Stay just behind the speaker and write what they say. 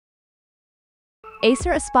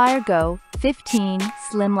Acer Aspire Go 15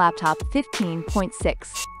 Slim Laptop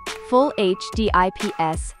 15.6 Full HD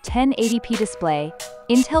IPS 1080p display,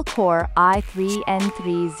 Intel Core i3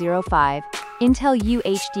 N305, Intel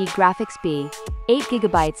UHD Graphics B,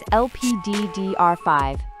 8GB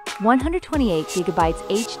LPDDR5, 128GB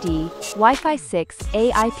HD, Wi-Fi 6,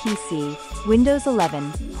 AIPC, Windows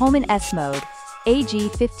 11, Home in S mode, AG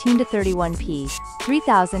 15-31p,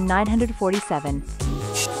 3947.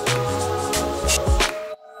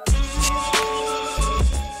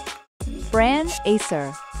 Brand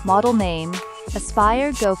Acer, model name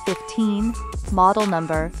Aspire Go 15, model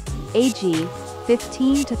number AG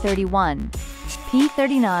 15-31,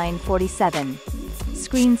 P3947.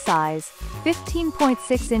 Screen size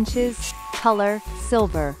 15.6 inches, color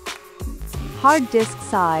silver. Hard disk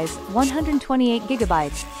size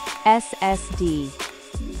 128GB, SSD.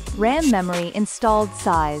 RAM memory installed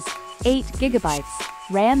size 8GB,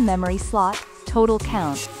 RAM memory slot, total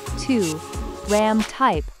count 2, RAM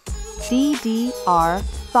type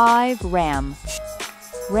DDR5 RAM.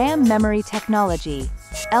 RAM memory technology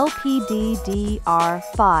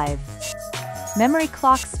LPDDR5. Memory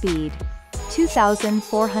clock speed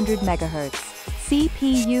 2400 MHz.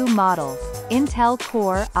 CPU model Intel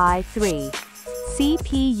Core i3.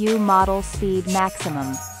 CPU model speed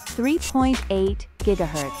maximum 3.8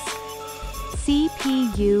 GHz.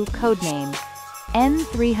 CPU codename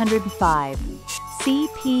N305.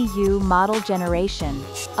 CPU model generation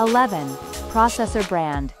 11. Processor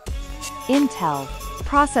brand Intel.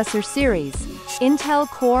 Processor series Intel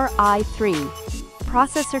Core i3.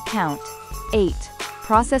 Processor count 8.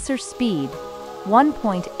 Processor speed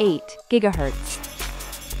 1.8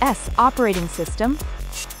 GHz. S operating system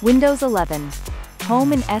Windows 11.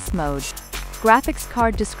 Home in S mode. Graphics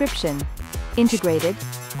card description integrated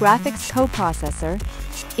graphics coprocessor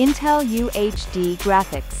Intel UHD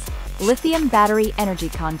graphics. Lithium battery energy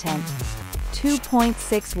content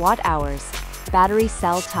 2.6 watt-hours. Battery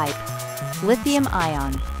cell type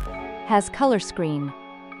Lithium-Ion. Has color screen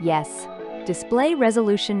yes. Display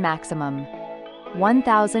resolution maximum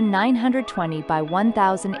 1920 by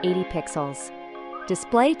 1080 pixels.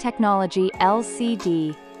 Display technology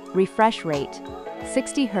LCD. Refresh rate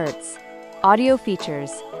 60 Hz. Audio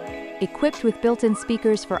features equipped with built-in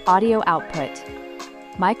speakers for audio output.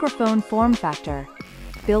 Microphone form factor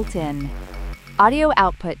built-in. Audio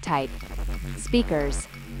output type speakers.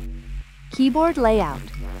 Keyboard layout.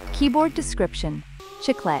 Keyboard description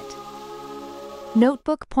chiclet.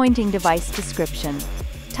 Notebook pointing device description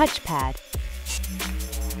touchpad.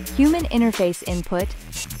 Human interface input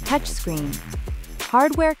touchscreen.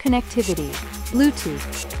 Hardware connectivity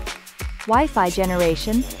Bluetooth. Wi-Fi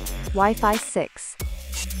generation Wi-Fi 6.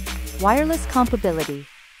 Wireless compatibility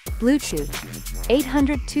Bluetooth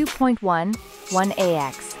 802.1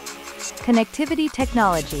 1AX. Connectivity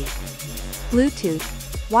technology Bluetooth,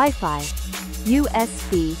 Wi-Fi,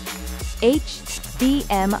 USB,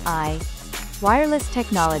 HDMI. Wireless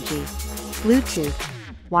technology Bluetooth,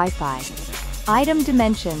 Wi-Fi. Item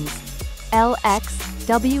dimensions LX,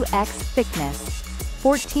 WX thickness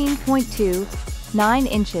 14.2 9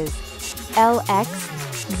 inches, LX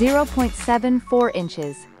 0.74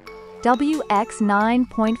 inches, WX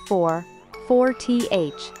 9.4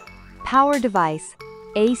 4th. Power device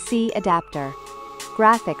AC adapter.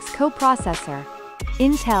 Graphics coprocessor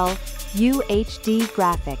Intel UHD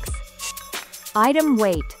graphics. Item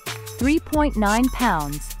weight 3.9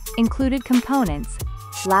 pounds. Included components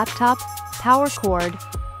laptop, power cord,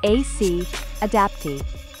 AC, adapter.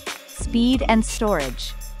 Speed and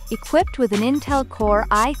storage. Equipped with an Intel Core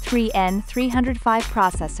i3 N305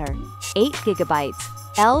 processor, 8GB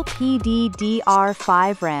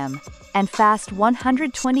LPDDR5 RAM, and fast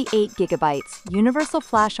 128GB universal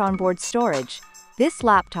flash onboard storage, this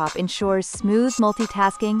laptop ensures smooth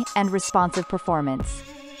multitasking and responsive performance.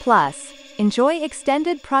 Plus, enjoy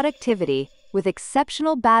extended productivity with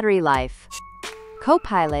exceptional battery life.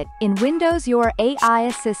 Copilot in Windows, your AI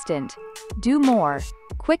assistant. Do more,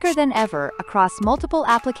 quicker than ever across multiple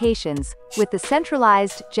applications with the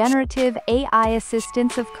centralized generative AI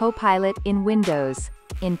assistance of Copilot in Windows.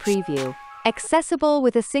 In preview. Accessible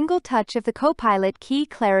with a single touch of the Copilot key,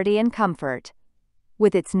 clarity and comfort.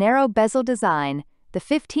 With its narrow bezel design, the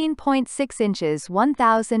 15.6 inches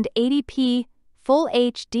 1080p Full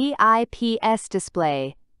HD IPS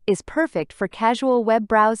display is perfect for casual web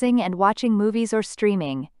browsing and watching movies or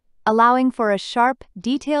streaming, allowing for a sharp,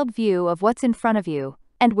 detailed view of what's in front of you.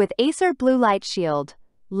 And with Acer Blue Light Shield,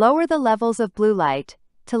 lower the levels of blue light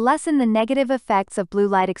to lessen the negative effects of blue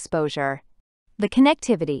light exposure. The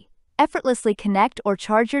connectivity. Effortlessly connect or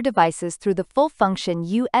charge your devices through the full-function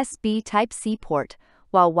USB Type-C port,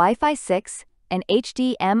 while Wi-Fi 6, and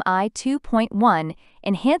HDMI 2.1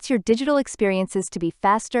 enhance your digital experiences to be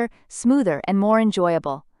faster, smoother, and more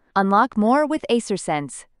enjoyable. Unlock more with Acer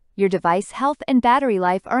Sense. Your device health and battery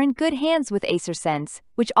life are in good hands with Acer Sense,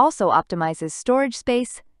 which also optimizes storage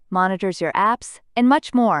space, monitors your apps, and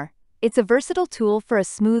much more. It's a versatile tool for a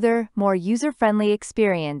smoother, more user-friendly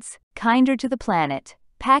experience, kinder to the planet.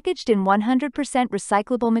 Packaged in 100%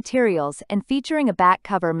 recyclable materials and featuring a back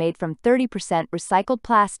cover made from 30% recycled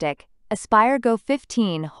plastic, Aspire Go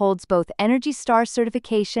 15 holds both ENERGY STAR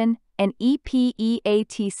certification and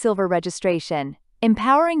EPEAT Silver registration,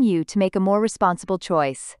 empowering you to make a more responsible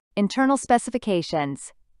choice. Internal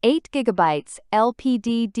specifications: 8 GB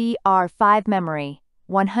LPDDR5 memory,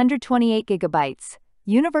 128 GB,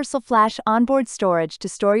 universal flash onboard storage to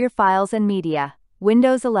store your files and media,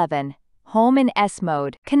 Windows 11, Home in S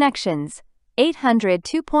mode, connections, 800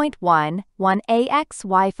 2.1, 1AX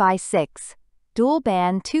Wi-Fi 6, dual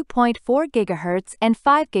band 2.4 GHz and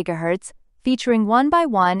 5 GHz, featuring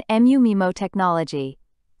 1x1 MU-MIMO technology.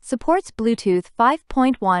 Supports Bluetooth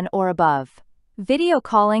 5.1 or above. Video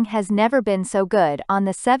calling has never been so good on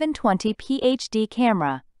the 720p HD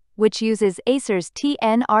camera, which uses Acer's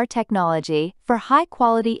TNR technology for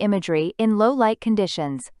high-quality imagery in low-light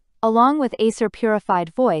conditions, along with Acer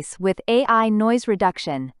Purified Voice with AI noise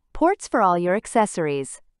reduction. Ports for all your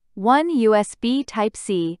accessories. 1 USB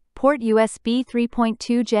Type-C, port USB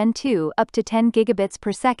 3.2 Gen 2 up to 10 gigabits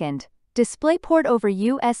per second, DisplayPort over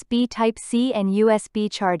USB Type-C and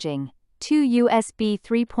USB charging, 2 USB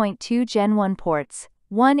 3.2 Gen 1 ports,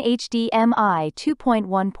 1 HDMI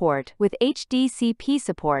 2.1 port with HDCP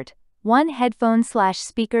support, 1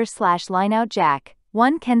 headphone/speaker/line-out jack,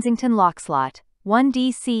 1 Kensington lock slot, 1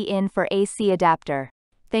 DC in for AC adapter.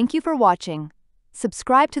 Thank you for watching.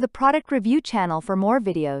 Subscribe to the product review channel for more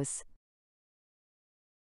videos.